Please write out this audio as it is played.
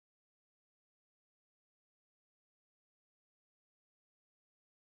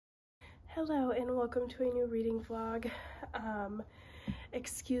Hello and welcome to a new reading vlog.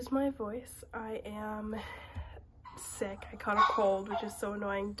 Excuse my voice, I am sick. I caught a cold, which is so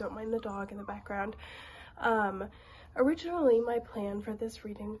annoying. Don't mind the dog in the background. Originally my plan for this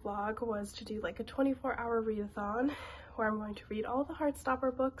reading vlog was to do like a 24-hour readathon where I'm going to read all the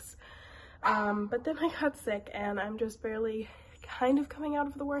Heartstopper books, but then I got sick and I'm just barely kind of coming out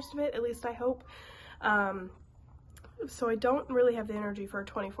of the worst of it, at least I hope. So I don't really have the energy for a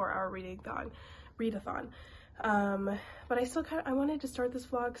 24-hour readathon. But I still I wanted to start this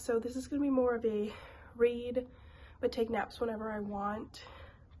vlog, so this is going to be more of a read but take naps whenever I want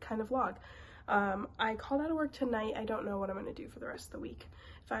kind of vlog. I called out of work tonight. I don't know what I'm going to do for the rest of the week,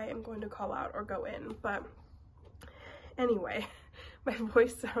 if I am going to call out or go in, but anyway, my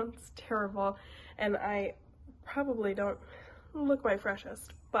voice sounds terrible and I probably don't look my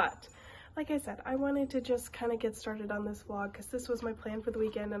freshest, but like I said, I wanted to just kind of get started on this vlog because this was my plan for the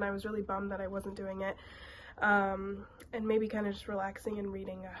weekend and I was really bummed that I wasn't doing it. And maybe kind of just relaxing and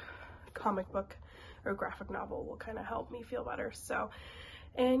reading a comic book or a graphic novel will kind of help me feel better. So,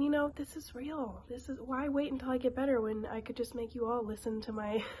 and you know, this is real. This is why wait until I get better when I could just make you all listen to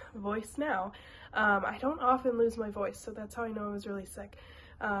my voice now. I don't often lose my voice, so that's how I know I was really sick.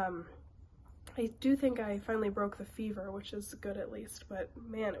 I do think I finally broke the fever, which is good at least, but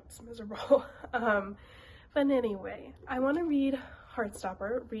man, it was miserable. But anyway, I want to read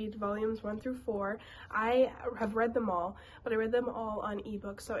Heartstopper, read volumes 1 through 4. I have read them all, but I read them all on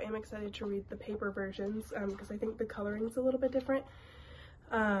ebook, so I am excited to read the paper versions because I think the coloring's a little bit different.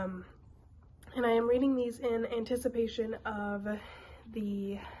 And I am reading these in anticipation of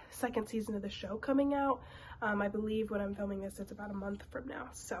the second season of the show coming out. I believe when I'm filming this, it's about a month from now,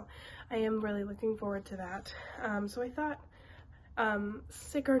 so I am really looking forward to that. So I thought,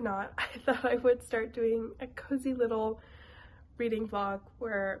 sick or not, I thought I would start doing a cozy little reading vlog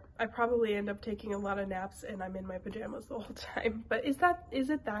where I probably end up taking a lot of naps and I'm in my pajamas the whole time. But is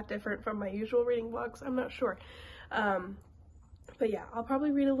it that different from my usual reading vlogs? I'm not sure. But yeah, I'll probably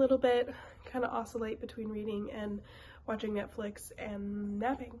read a little bit, kind of oscillate between reading and watching Netflix and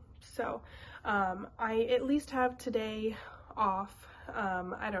napping. So I at least have today off.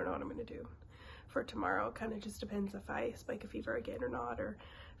 I don't know what I'm gonna do for tomorrow. Kind of just depends if I spike a fever again or not, or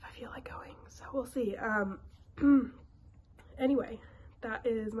if I feel like going, so we'll see. Anyway, that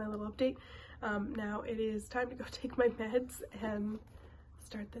is my little update. Now it is time to go take my meds and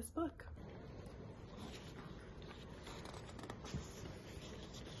start this book.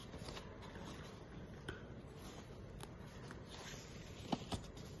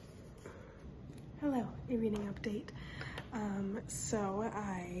 Hello, a reading update. So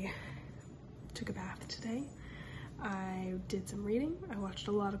I took a bath today. I did some reading. I watched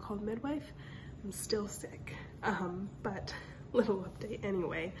a lot of Called Midwife. I'm still sick, but little update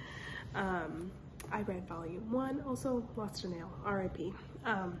anyway. I read volume 1, also lost a nail, RIP.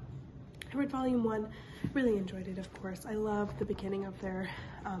 I read volume 1, really enjoyed it, of course. I love the beginning of their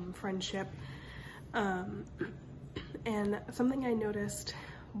friendship. And something I noticed,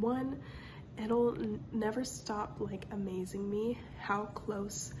 one, it'll never stop like amazing me how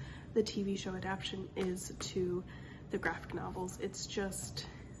close the TV show adaptation is to the graphic novels. It's just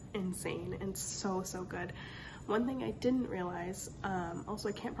insane and so good. One thing I didn't realize, also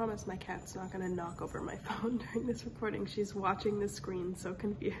I can't promise my cat's not gonna knock over my phone during this recording. She's watching the screen so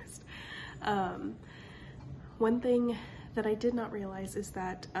confused. One thing that I did not realize is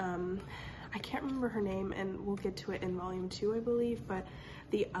that I can't remember her name, and we'll get to it in volume 2, I believe, but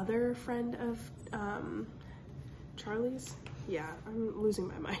the other friend of Charlie's, yeah, I'm losing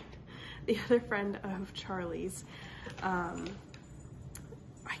my mind. The other friend of Charlie's, I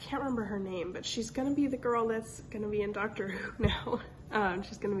can't remember her name, but she's gonna be the girl that's gonna be in Doctor Who now.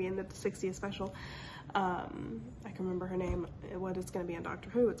 She's gonna be in the 60th special. I can remember her name. What is gonna be in Doctor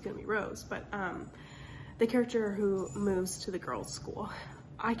Who, it's gonna be Rose, but the character who moves to the girls' school.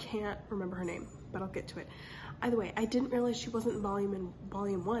 I can't remember her name, but I'll get to it. Either way, I didn't realize she wasn't in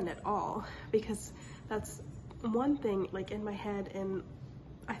volume 1 at all, because that's one thing like in my head, and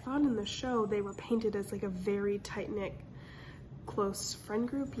I thought in the show they were painted as like a very tight-knit, close friend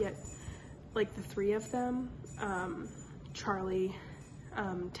group, yet like the three of them, Charlie,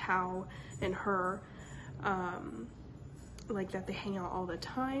 Tao, and her, like that they hang out all the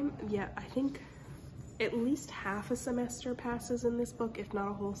time, yet I think at least half a semester passes in this book, if not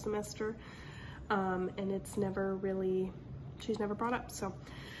a whole semester, and it's never really, she's never brought up. So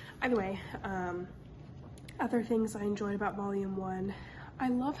anyway, other things I enjoyed about volume 1, I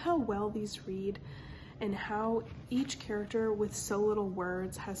love how well these read and how each character with so little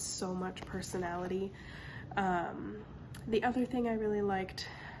words has so much personality. The other thing I really liked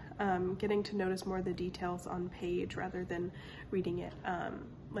getting to notice more of the details on page rather than reading it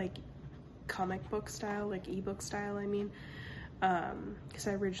like comic book style, like ebook style, I mean. Because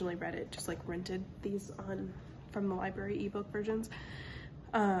I originally read it, just like rented these from the library ebook versions.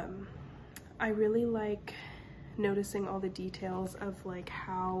 I really like noticing all the details of like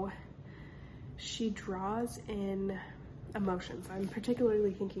how she draws in emotions. I'm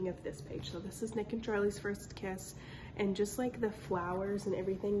particularly thinking of this page. So this is Nick and Charlie's first kiss, and just like the flowers and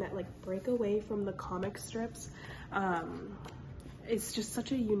everything that like break away from the comic strips. It's just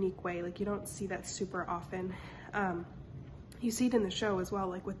such a unique way. Like you don't see that super often. You see it in the show as well,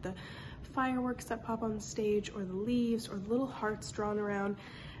 like with the fireworks that pop on stage, or the leaves, or the little hearts drawn around.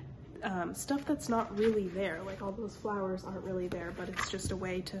 Stuff that's not really there, like all those flowers aren't really there, but it's just a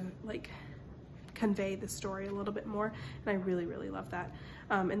way to like convey the story a little bit more, and I really, really love that.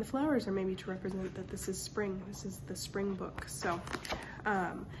 And the flowers are maybe to represent that this is spring. This is the spring book. So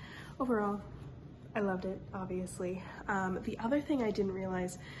overall, I loved it, obviously. The other thing I didn't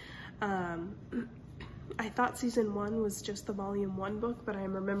realize, I thought season 1 was just the volume 1 book, but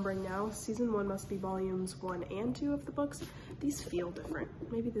I'm remembering now season 1 must be volumes 1 and 2 of the books. These feel different.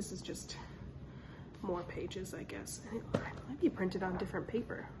 Maybe this is just more pages, I guess. And it might be printed on different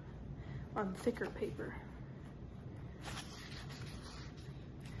paper, on thicker paper.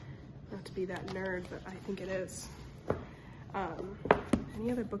 Not to be that nerd, but I think it is.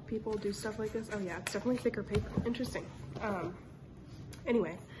 Any other book people do stuff like this? Oh yeah, it's definitely thicker paper. Interesting.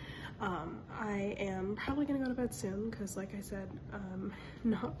 Anyway. I am probably gonna go to bed soon because, like I said,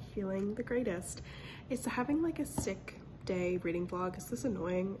 not feeling the greatest. Is having like a sick day reading vlog, is this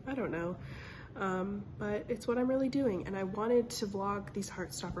annoying? I don't know. But it's what I'm really doing, and I wanted to vlog these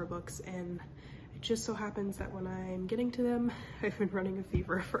Heartstopper books, and it just so happens that when I'm getting to them, I've been running a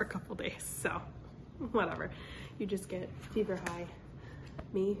fever for a couple days, so whatever. You just get fever high.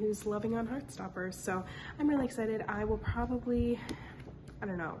 Me who's loving on Heartstoppers, so I'm really excited. I will probably, I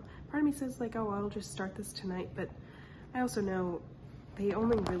don't know, part of me says like, oh, I'll just start this tonight, but I also know they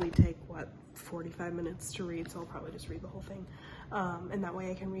only really take, what, 45 minutes to read, so I'll probably just read the whole thing. And that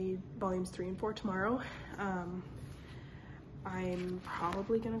way I can read volumes 3 and 4 tomorrow. I'm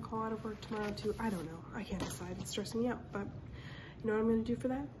probably gonna call out of work tomorrow too. I don't know, I can't decide, it's stressing me out, but you know what I'm gonna do for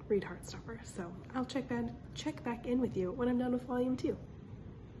that? Read Heartstopper. So I'll check back in with you when I'm done with volume 2.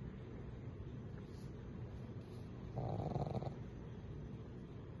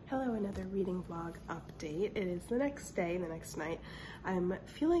 Hello, another reading vlog update. It is the next day, the next night. I'm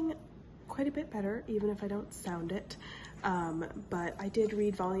feeling quite a bit better, even if I don't sound it. But I did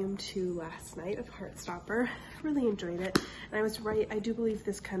read volume 2 last night of Heartstopper. Really enjoyed it. And I was right, I do believe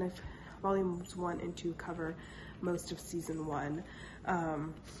this kind of volumes 1 and 2 cover most of season 1.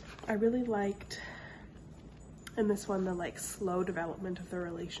 I really liked in this one the like slow development of the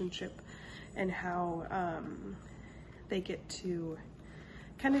relationship and how they get to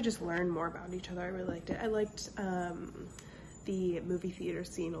kind of just learn more about each other. I really liked it. I liked the movie theater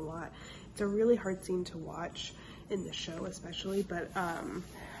scene a lot. It's a really hard scene to watch in the show especially, but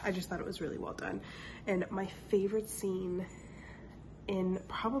I just thought it was really well done. And my favorite scene in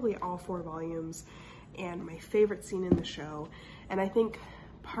probably all 4 volumes, and my favorite scene in the show, and I think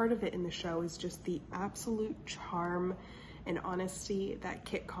part of it in the show is just the absolute charm and honesty that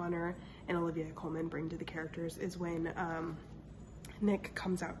Kit Connor and Olivia Colman bring to the characters, is when Nick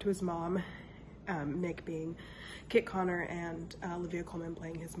comes out to his mom, Nick being Kit Connor and Olivia Colman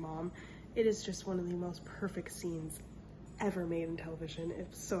playing his mom. It is just one of the most perfect scenes ever made in television.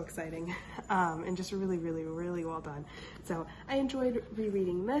 It's so exciting, and just really, really, really well done. So I enjoyed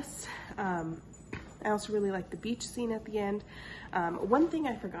rereading this. I also really like the beach scene at the end. One thing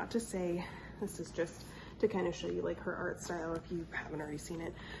I forgot to say, this is just to kind of show you like her art style if you haven't already seen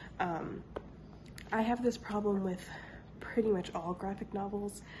it. I have this problem with pretty much all graphic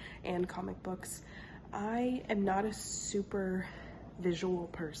novels and comic books. I am not a super visual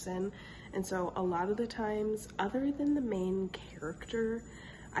person, and so a lot of the times, other than the main character,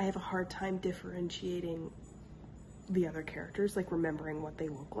 I have a hard time differentiating the other characters, like remembering what they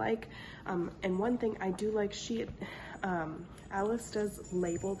look like. And one thing I do like, Alice does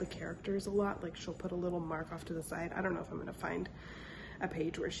label the characters a lot, like she'll put a little mark off to the side. I don't know if I'm gonna find a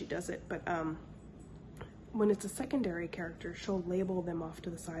page where she does it, but when it's a secondary character, she'll label them off to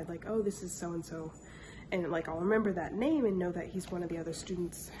the side, like, oh, this is so-and-so. And like, I'll remember that name and know that he's one of the other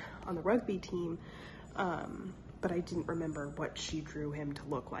students on the rugby team, but I didn't remember what she drew him to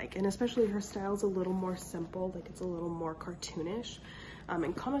look like. And especially her style's a little more simple, like it's a little more cartoonish.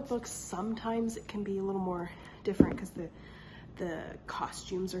 In comic books, sometimes it can be a little more different because the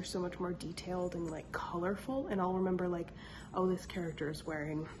costumes are so much more detailed and like colorful, and I'll remember like, oh, this character is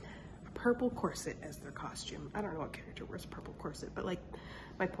wearing purple corset as their costume. I don't know what character wears a purple corset, but like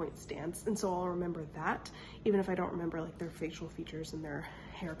my point stands. And so I'll remember that, even if I don't remember like their facial features and their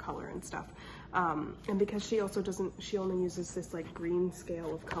hair color and stuff. And because she also she only uses this like green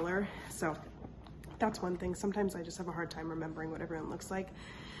scale of color. So that's one thing. Sometimes I just have a hard time remembering what everyone looks like.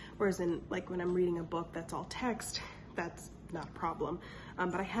 Whereas in like when I'm reading a book that's all text, that's not a problem.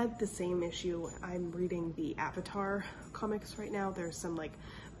 But I had the same issue. I'm reading the Avatar comics right now. There's some like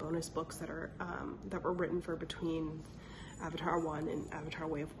bonus books that are that were written for between Avatar 1 and Avatar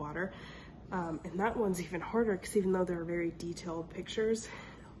Way of Water. And that one's even harder because even though they're very detailed pictures,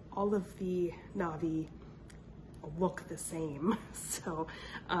 all of the Na'vi look the same. So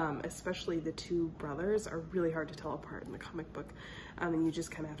especially the two brothers are really hard to tell apart in the comic book. And you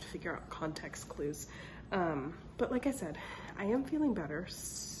just kind of have to figure out context clues. But like I said, I am feeling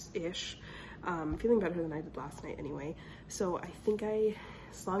better-ish. Feeling better than I did last night anyway. So I think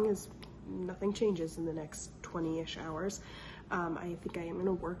as long as nothing changes in the next 20-ish hours, I think I am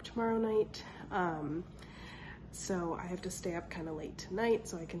gonna work tomorrow night. So I have to stay up kind of late tonight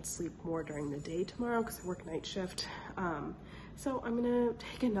so I can sleep more during the day tomorrow because I work night shift. So I'm gonna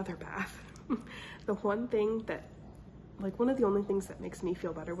take another bath. The one thing that, like one of the only things that makes me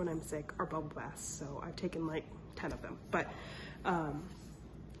feel better when I'm sick are bubble baths. So I've taken like 10 of them, but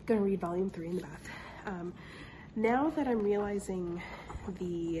gonna read volume 3 in the bath. Now that I'm realizing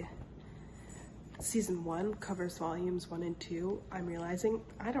the season 1 covers volumes 1 and 2, I'm realizing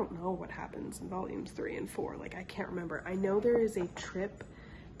I don't know what happens in volumes 3 and 4. Like I can't remember. I know there is a trip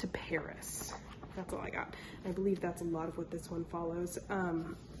to Paris. That's all I got. I believe that's a lot of what this one follows.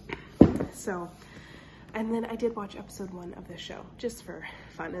 And then I did watch episode 1 of the show just for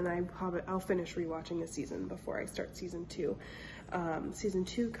fun, and I'll finish rewatching the season before I start season 2. Season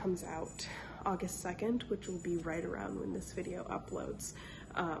 2 comes out August 2nd, which will be right around when this video uploads.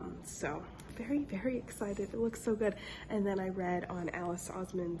 So very, very excited. It looks so good. And then I read on Alice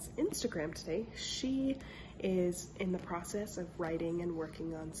Osman's Instagram today, she is in the process of writing and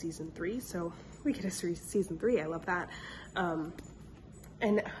working on season 3. So we get a season 3. I love that.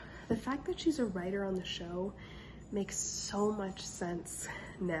 And the fact that she's a writer on the show makes so much sense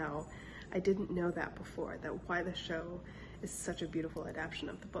now. I didn't know that before, that why the show is such a beautiful adaptation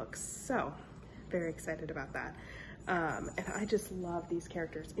of the books. So very excited about that. And I just love these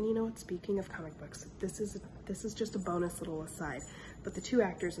characters. And you know what, speaking of comic books, this is just a bonus little aside, but the 2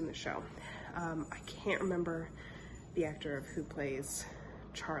 actors in the show, I can't remember the actor who plays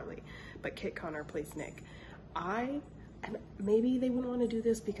Charlie, but Kit Connor plays Nick. And maybe they wouldn't want to do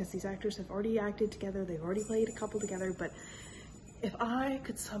this because these actors have already acted together, they've already played a couple together, but if I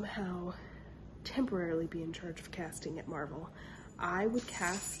could somehow temporarily be in charge of casting at Marvel, I would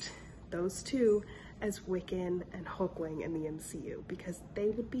cast those 2 as Wiccan and Hulkling in the MCU because they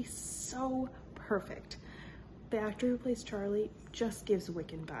would be so perfect. The actor who plays Charlie just gives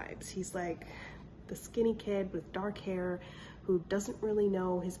Wiccan vibes. He's like the skinny kid with dark hair who doesn't really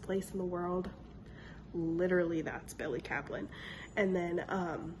know his place in the world. Literally, that's Billy Kaplan. And then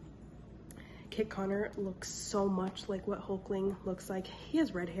Kit Connor looks so much like what Hulkling looks like. He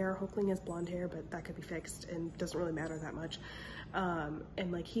has red hair, Hulkling has blonde hair, but that could be fixed and doesn't really matter that much.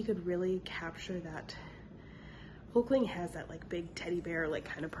 And like he could really capture that. Hulkling has that like big teddy bear like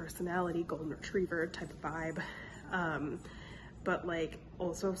kind of personality, golden retriever type of vibe, but like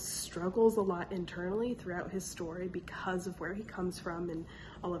also struggles a lot internally throughout his story because of where he comes from and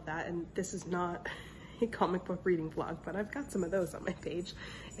all of that. And this is not a comic book reading vlog, but I've got some of those on my page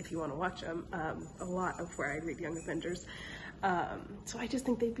if you want to watch them. A lot of where I read Young Avengers. So I just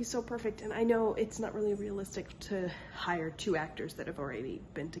think they'd be so perfect. And I know it's not really realistic to hire 2 actors that have already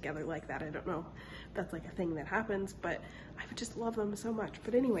been together like that. I don't know if that's like a thing that happens, but I would just love them so much.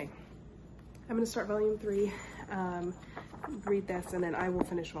 But anyway, I'm going to start volume 3, read this, and then I will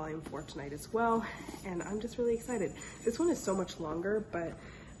finish volume 4 tonight as well. And I'm just really excited. This one is so much longer, but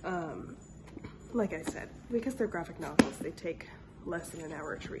like I said, because they're graphic novels, they take less than an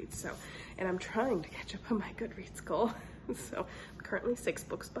hour to read. So, and I'm trying to catch up on my Goodreads goal. So I'm currently 6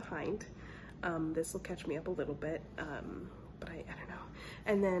 books behind. This will catch me up a little bit, but I don't know.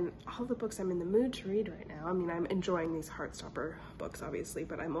 And then all the books I'm in the mood to read right now, I mean, I'm enjoying these heartstopper books, obviously,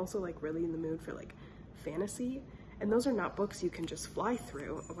 but I'm also like really in the mood for like fantasy. And those are not books you can just fly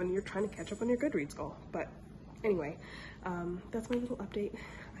through when you're trying to catch up on your Goodreads goal. But anyway, that's my little update.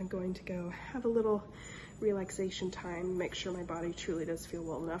 I'm going to go have a little relaxation time, make sure my body truly does feel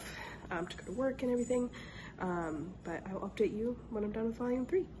well enough to go to work and everything. But I'll update you when I'm done with volume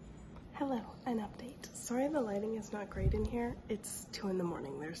 3. Hello, an update. Sorry the lighting is not great in here. It's 2 in the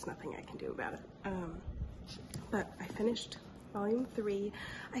morning. There's nothing I can do about it. But I finished Volume 3.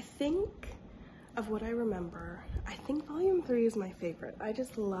 I think, of what I remember, I think Volume 3 is my favorite. I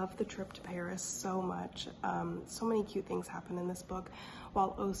just love the trip to Paris so much. So many cute things happen in this book,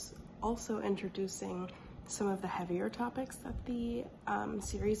 while also introducing some of the heavier topics that the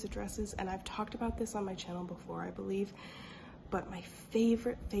series addresses. And I've talked about this on my channel before, I believe. But my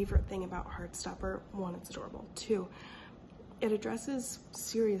favorite thing about Heartstopper, 1, it's adorable. 2, it addresses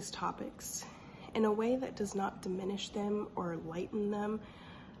serious topics in a way that does not diminish them or lighten them,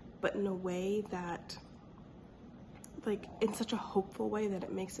 but in a way that, like, in such a hopeful way that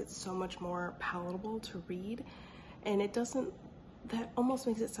it makes it so much more palatable to read. And it doesn't, that almost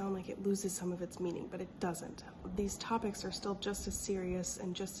makes it sound like it loses some of its meaning, but it doesn't. These topics are still just as serious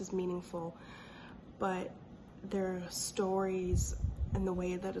and just as meaningful, but their stories and the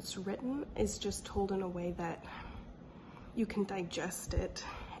way that it's written is just told in a way that you can digest it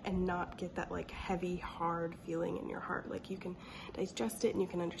and not get that like heavy, hard feeling in your heart. Like you can digest it and you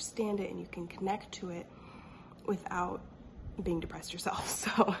can understand it and you can connect to it without being depressed yourself.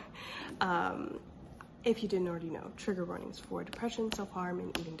 So if you didn't already know, trigger warnings for depression, self-harm,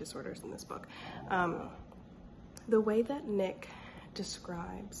 and eating disorders in this book. The way that Nick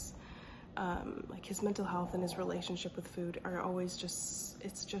describes like his mental health and his relationship with food are always just,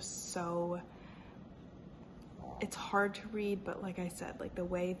 it's just so, it's hard to read, but like I said, like the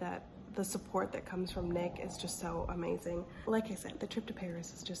way that the support that comes from Nick is just so amazing. Like I said, the trip to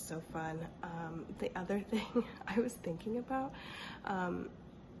Paris is just so fun. The other thing I was thinking about,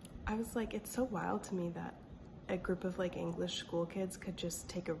 I was like, it's so wild to me that a group of like English school kids could just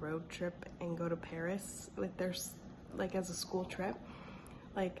take a road trip and go to Paris with their, like as a school trip.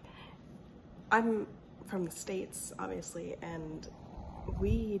 Like, I'm from the States, obviously, and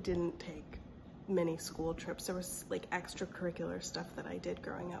we didn't take many school trips. There was like extracurricular stuff that I did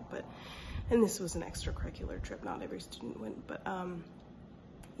growing up, and this was an extracurricular trip. Not every student went, but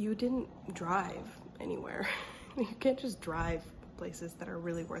you didn't drive anywhere. You can't just drive places that are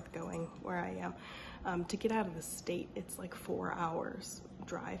really worth going where I am. To get out of the state, it's like 4 hours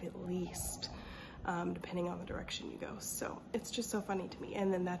drive at least. Depending on the direction you go. So it's just so funny to me.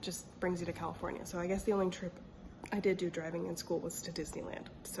 And then that just brings you to California. So I guess the only trip I did do driving in school was to Disneyland.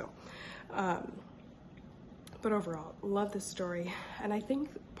 So, but overall, love this story. And I think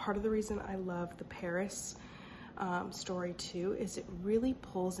part of the reason I love the Paris story too is it really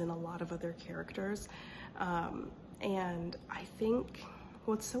pulls in a lot of other characters. And I think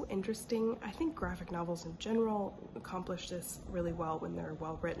what's so interesting, I think graphic novels in general accomplish this really well when they're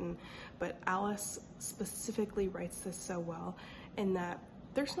well written, but Alice specifically writes this so well in that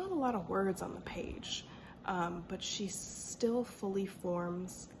there's not a lot of words on the page, but she still fully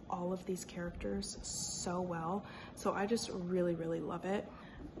forms all of these characters so well. So I just really love it.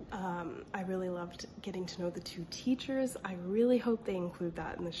 I really loved getting to know the 2 teachers. I really hope they include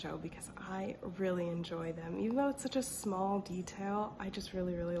that in the show because I really enjoy them. Even though it's such a small detail, I just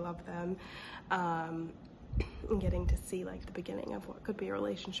really love them. And getting to see like the beginning of what could be a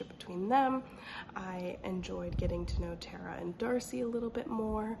relationship between them. I enjoyed getting to know Tara and Darcy a little bit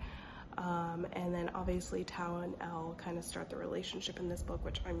more. And then obviously Tao and Elle kind of start the relationship in this book,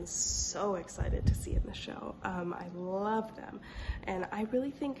 which I'm so excited to see in the show. I love them. And I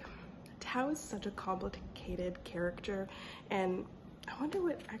really think Tao is such a complicated character. And I wonder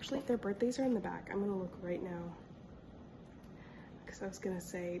what, actually, if their birthdays are in the back. I'm going to look right now. Because I was going to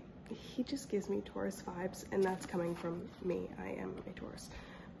say, he just gives me Taurus vibes, and that's coming from me. I am a Taurus.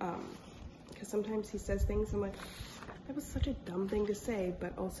 Because sometimes he says things, I'm like, that was such a dumb thing to say,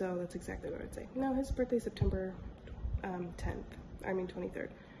 but also that's exactly what I'd say. No, his birthday's September 23rd.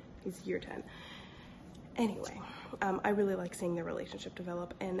 He's year 10. Anyway, I really like seeing their relationship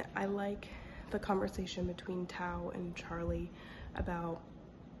develop, and I like the conversation between Tao and Charlie about,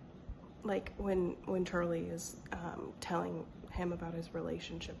 like, when Charlie is telling him about his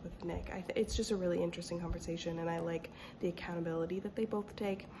relationship with Nick. It's just a really interesting conversation, and I like the accountability that they both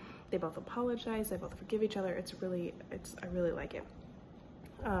take. They both apologize, they both forgive each other. I really like it.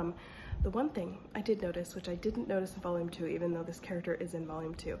 The one thing I did notice, which I didn't notice in volume 2, even though this character is in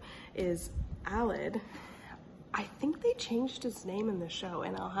volume 2, is Aled. I think they changed his name in the show,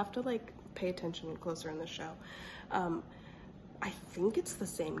 and I'll have to like pay attention closer in the show. I think it's the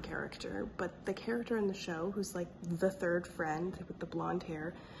same character, but the character in the show who's like the third friend with the blonde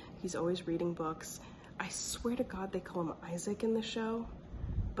hair, he's always reading books. I swear to God they call him Isaac in the show,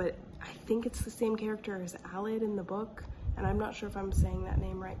 but I think it's the same character as Aled in the book, and I'm not sure if I'm saying that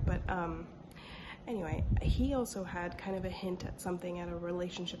name right, but anyway, he also had kind of a hint at something, at a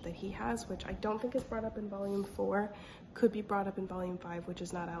relationship that he has, which I don't think is brought up in volume 4. Could be brought up in volume 5, which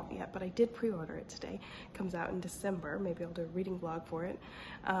is not out yet, but I did pre-order it today. It comes out in December. Maybe I'll do a reading vlog for it.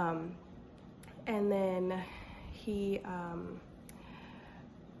 And then he,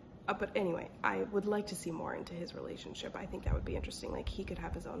 but anyway, I would like to see more into his relationship. I think that would be interesting. Like, he could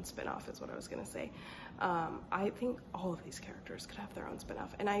have his own spin-off is what I was gonna say. I think all of these characters could have their own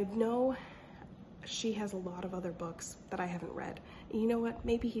spin-off. And I know she has a lot of other books that I haven't read. And you know what?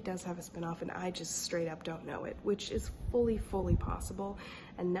 Maybe he does have a spin-off and I just straight up don't know it, which is fully possible.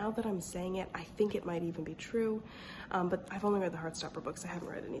 And now that I'm saying it, I think it might even be true. But I've only read the Heartstopper books. I haven't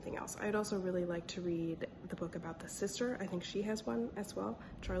read anything else. I'd also really like to read the book about the sister. I think she has one as well,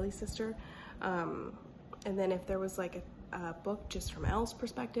 Charlie's sister. And then if there was like a book just from Elle's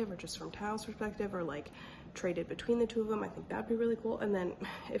perspective or just from Tao's perspective, or like traded between the two of them, I think that'd be really cool. And then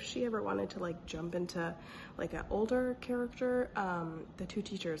if she ever wanted to like jump into like an older character, the two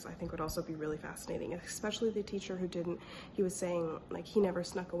teachers I think would also be really fascinating, especially the teacher who didn't, he was saying like he never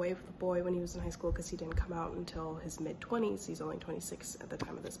snuck away with the boy when he was in high school because he didn't come out until his mid-20s. He's only 26 at the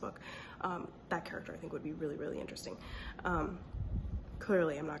time of this book. That character I think would be really interesting.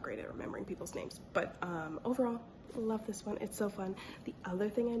 Clearly I'm not great at remembering people's names, but overall, love this one. It's so fun. The other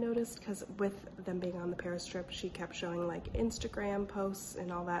thing I noticed, because with them being on the Paris trip, she kept showing like Instagram posts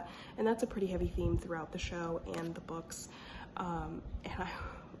and all that, and that's a pretty heavy theme throughout the show and the books.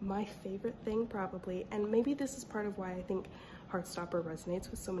 My favorite thing probably, and maybe this is part of why I think Heartstopper resonates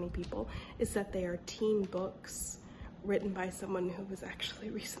with so many people, is that they are teen books written by someone who was actually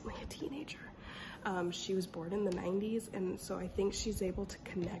recently a teenager. She was born in the 90s, and so I think she's able to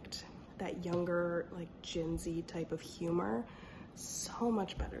connect that younger, like Gen Z type of humor so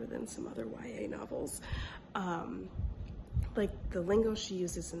much better than some other YA novels. Like the lingo she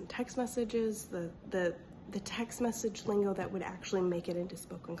uses in text messages, the text message lingo that would actually make it into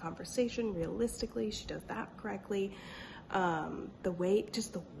spoken conversation realistically, she does that correctly. The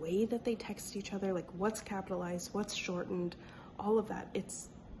way that they text each other, like what's capitalized, what's shortened, all of that, it's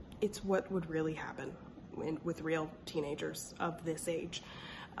what would really happen with real teenagers of this age.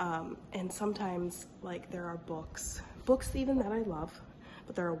 And sometimes like there are books even that I love,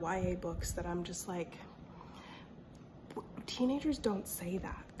 but there are YA books that I'm just like, teenagers don't say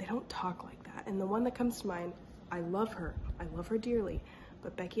that. They don't talk like that. And the one that comes to mind, I love her dearly,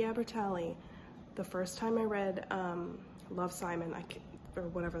 but Becky Albertalli, the first time I read Love, Simon, or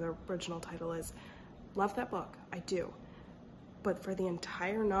whatever the original title is, love that book, I do. But for the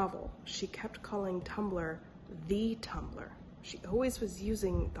entire novel, she kept calling Tumblr the Tumblr. She always was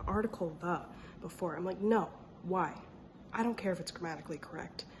using the article the before. I'm like, no, why? I don't care if it's grammatically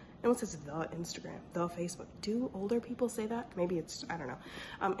correct. Unless it's the Instagram, the Facebook. Do older people say that? Maybe it's, I don't know.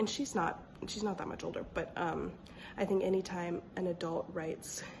 And she's not that much older, but I think anytime an adult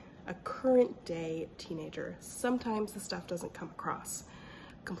writes a current day teenager, sometimes the stuff doesn't come across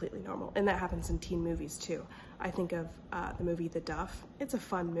completely normal. And that happens in teen movies too. I think of the movie The Duff. It's a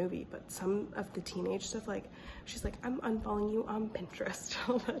fun movie, but some of the teenage stuff, like she's like, I'm unfollowing you on Pinterest,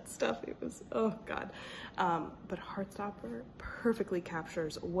 all that stuff. It was, oh God. But Heartstopper perfectly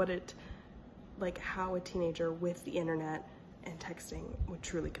captures how a teenager with the internet and texting would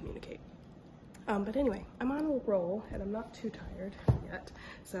truly communicate. But anyway, I'm on a roll and I'm not too tired yet.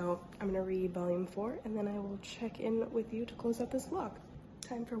 So I'm gonna read volume 4 and then I will check in with you to close out this vlog.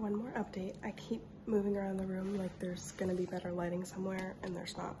 Time for one more update. I keep moving around the room like there's gonna be better lighting somewhere and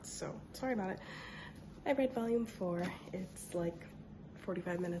there's not, so sorry about it. I read volume 4. It's like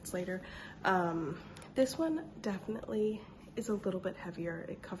 45 minutes later. This one definitely is a little bit heavier.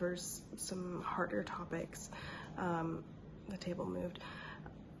 It covers some harder topics. The table moved.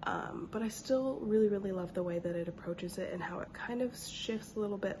 But I still really love the way that it approaches it and how it kind of shifts a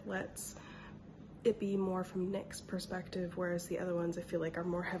little bit, lets it be more from Nick's perspective, whereas the other ones I feel like are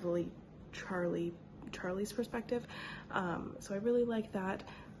more heavily Charlie's perspective. So I really like that.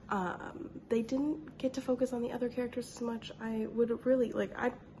 They didn't get to focus on the other characters as much. I would really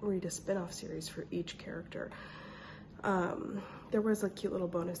I'd read a spin-off series for each character. There was a cute little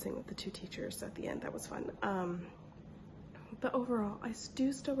bonus thing with the two teachers at the end. That was fun. But overall, I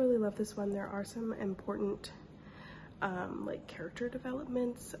do still really love this one. There are some important character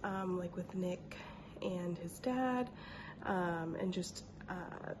developments, like with Nick and his dad, and just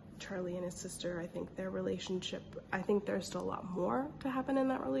Charlie and his sister. I think their relationship, I think there's still a lot more to happen in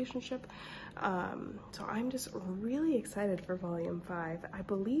that relationship. So I'm just really excited for volume 5. I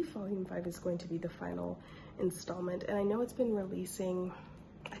believe volume 5 is going to be the final installment, and I know it's been releasing,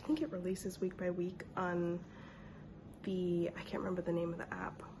 I think it releases week by week on the, I can't remember the name of the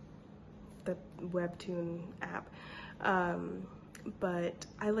app. the webtoon app. But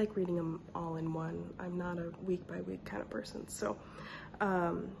I like reading them all in one. I'm not a week by week kind of person. So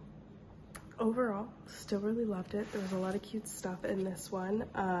overall, still really loved it. There was a lot of cute stuff in this one.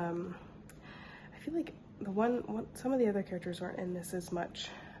 I feel like some of the other characters weren't in this as much.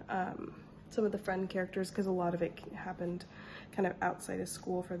 Some of the friend characters, because a lot of it happened kind of outside of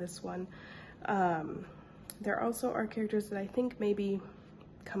school for this one. There also are characters that I think maybe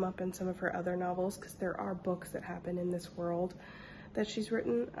come up in some of her other novels, because there are books that happen in this world that she's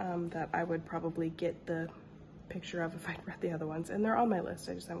written that I would probably get the picture of if I'd read the other ones, and they're on my list,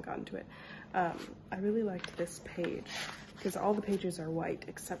 I just haven't gotten to it. I really liked this page, because all the pages are white,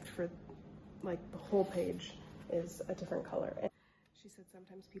 except for like the whole page is a different color. And she said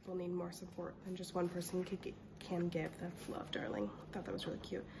sometimes people need more support than just one person can give. That's love, darling. Thought that was really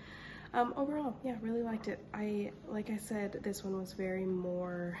cute. Overall, yeah, really liked it. Like I said, this one was very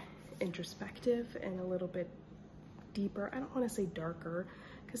more introspective and a little bit deeper. I don't want to say darker,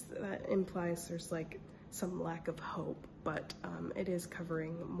 because that implies there's like some lack of hope, but it is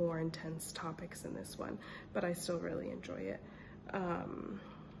covering more intense topics in this one, but I still really enjoy it.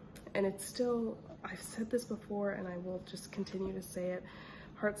 And it's still, I've said this before and I will just continue to say it,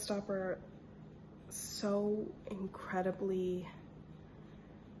 Heartstopper so incredibly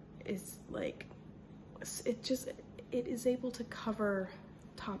is like, it is able to cover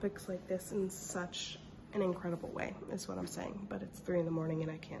topics like this in such an incredible way, is what I'm saying, but it's 3 in the morning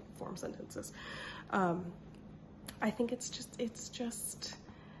and I can't form sentences. I think it's just,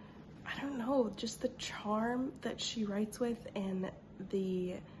 I don't know, just the charm that she writes with, and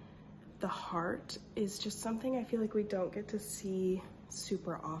the heart is just something I feel like we don't get to see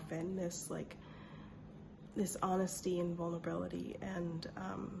super often, this honesty and vulnerability, and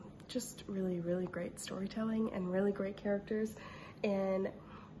just really, really great storytelling and really great characters. And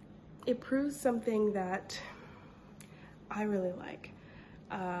it proves something that I really like.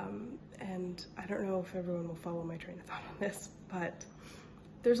 And I don't know if everyone will follow my train of thought on this, but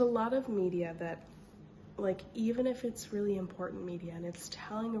there's a lot of media that, like, even if it's really important media and it's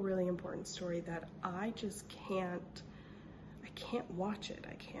telling a really important story, that I just can't watch it,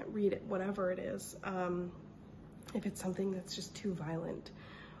 I can't read it, whatever it is. If it's something that's just too violent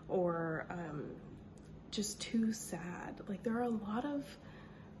or just too sad. Like, there are a lot of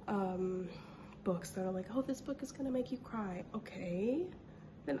books that are like, oh, this book is gonna make you cry. Okay,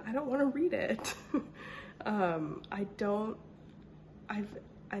 then I don't want to read it.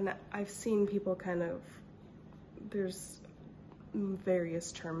 I've seen people kind of, there's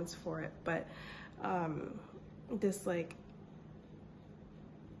various terms for it, but this like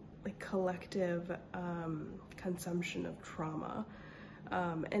collective consumption of trauma.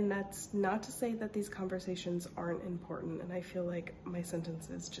 And that's not to say that these conversations aren't important, and I feel like my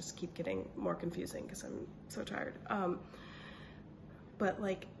sentences just keep getting more confusing because I'm so tired. But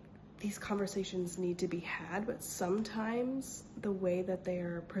like, these conversations need to be had, but sometimes the way that they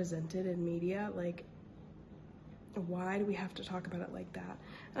are presented in media, like, why do we have to talk about it like that?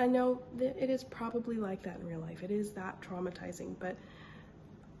 And I know that it is probably like that in real life. It is that traumatizing, but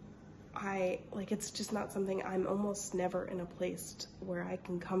it's just not something, I'm almost never in a place where I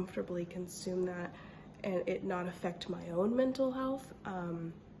can comfortably consume that and it not affect my own mental health.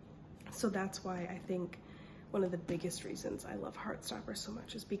 So that's why I think one of the biggest reasons I love Heartstopper so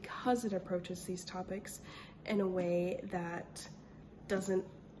much is because it approaches these topics in a way that doesn't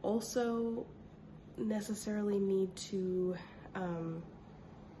also necessarily need to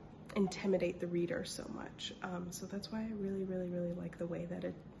intimidate the reader so much. So that's why I really, really, really like the way that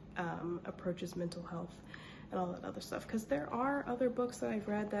it approaches mental health and all that other stuff, because there are other books that I've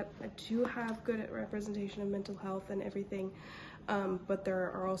read that do have good representation of mental health and everything, but there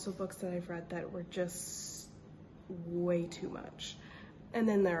are also books that I've read that were just way too much, and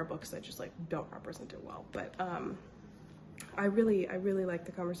then there are books that just like don't represent it well. But I really like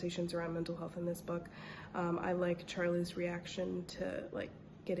the conversations around mental health in this book. I like Charlie's reaction to like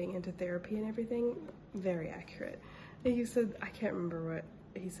getting into therapy and everything. Very accurate. He said, I can't remember what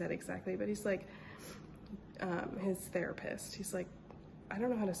he said exactly, but he's like, his therapist, he's like, I don't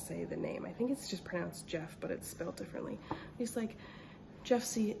know how to say the name, I think it's just pronounced Jeff, but it's spelled differently. He's like, Jeff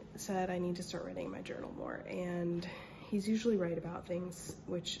said I need to start writing in my journal more, and he's usually right about things,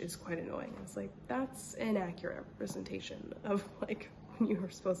 which is quite annoying. I was like, that's an accurate representation of like when you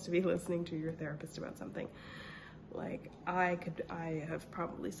were supposed to be listening to your therapist about something. Like, I have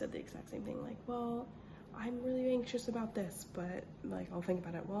probably said the exact same thing, like, well, I'm really anxious about this, but like, I'll think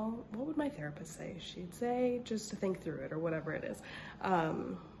about it. Well, what would my therapist say? She'd say just to think through it, or whatever it is.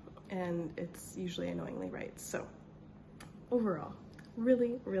 And it's usually annoyingly right. So overall,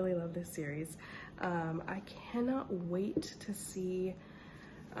 really, really love this series. I cannot wait to see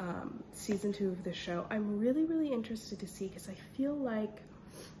season 2 of the show. I'm really, really interested to see, because I feel like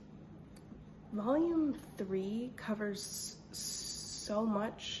volume 3 covers so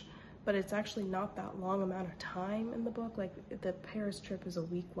much, but it's actually not that long amount of time in the book. Like, the Paris trip is a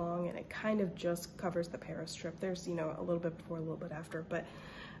week long, and it kind of just covers the Paris trip. There's, you know, a little bit before, a little bit after, but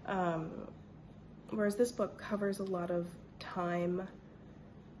whereas this book covers a lot of time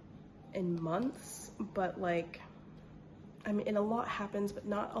in months, but like, I mean, and a lot happens, but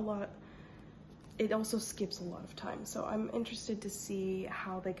not a lot. It also skips a lot of time. So I'm interested to see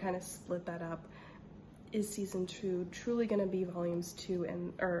how they kind of split that up. Is season 2 truly going to be volumes 3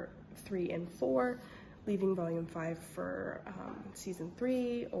 and 4, leaving volume 5 for season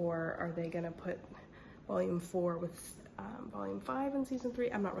 3, or are they going to put volume 4 with volume 5 in season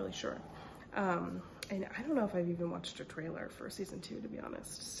 3? I'm not really sure. And I don't know if I've even watched a trailer for season 2, to be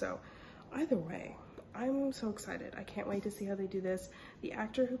honest. So either way, I'm so excited. I can't wait to see how they do this. The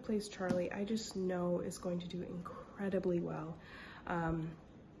actor who plays Charlie, I just know is going to do incredibly well.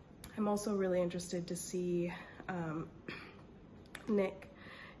 I'm also really interested to see Nick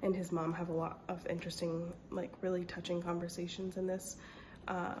and his mom have a lot of interesting, like, really touching conversations in this,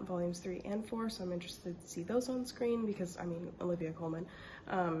 volumes 3 and 4, so I'm interested to see those on screen, because, I mean, Olivia Colman,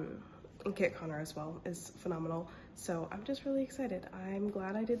 and Kit Connor as well is phenomenal, so I'm just really excited. I'm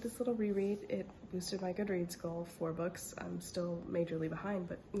glad I did this little reread. It boosted my Goodreads goal 4 books. I'm still majorly behind,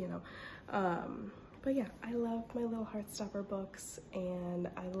 but, you know, but yeah, I love my little Heartstopper books, and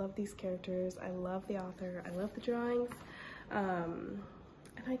I love these characters. I love the author. I love the drawings, and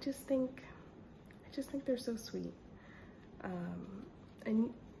I just think they're so sweet.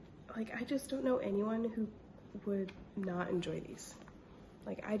 And like, I just don't know anyone who would not enjoy these.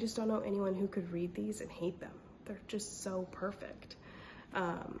 Like, I just don't know anyone who could read these and hate them. They're just so perfect.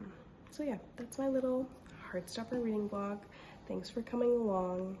 So yeah, that's my little Heartstopper reading vlog. Thanks for coming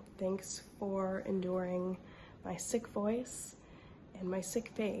along. Thanks for enduring my sick voice and my sick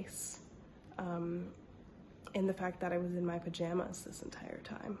face, and the fact that I was in my pajamas this entire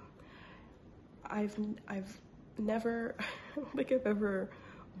time. I've never, I don't think I've ever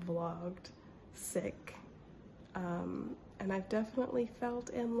vlogged sick, and I've definitely felt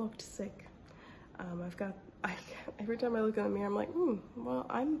and looked sick. Every time I look in the mirror, I'm like, well,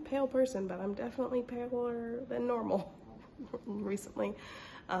 I'm a pale person, but I'm definitely paler than normal recently.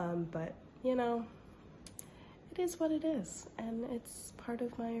 But, you know, it is what it is, and it's part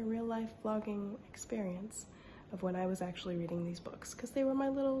of my real life vlogging experience of when I was actually reading these books, because they were my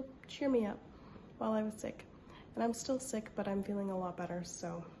little cheer me up while I was sick. And I'm still sick, but I'm feeling a lot better,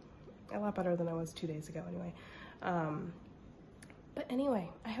 so a lot better than I was 2 days ago anyway. But anyway,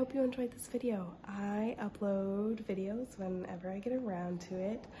 I hope you enjoyed this video. I upload videos whenever I get around to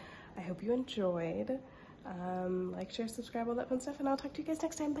it. I hope you enjoyed. Like, share, subscribe, all that fun stuff, and I'll talk to you guys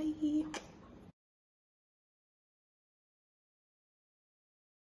next time. Bye!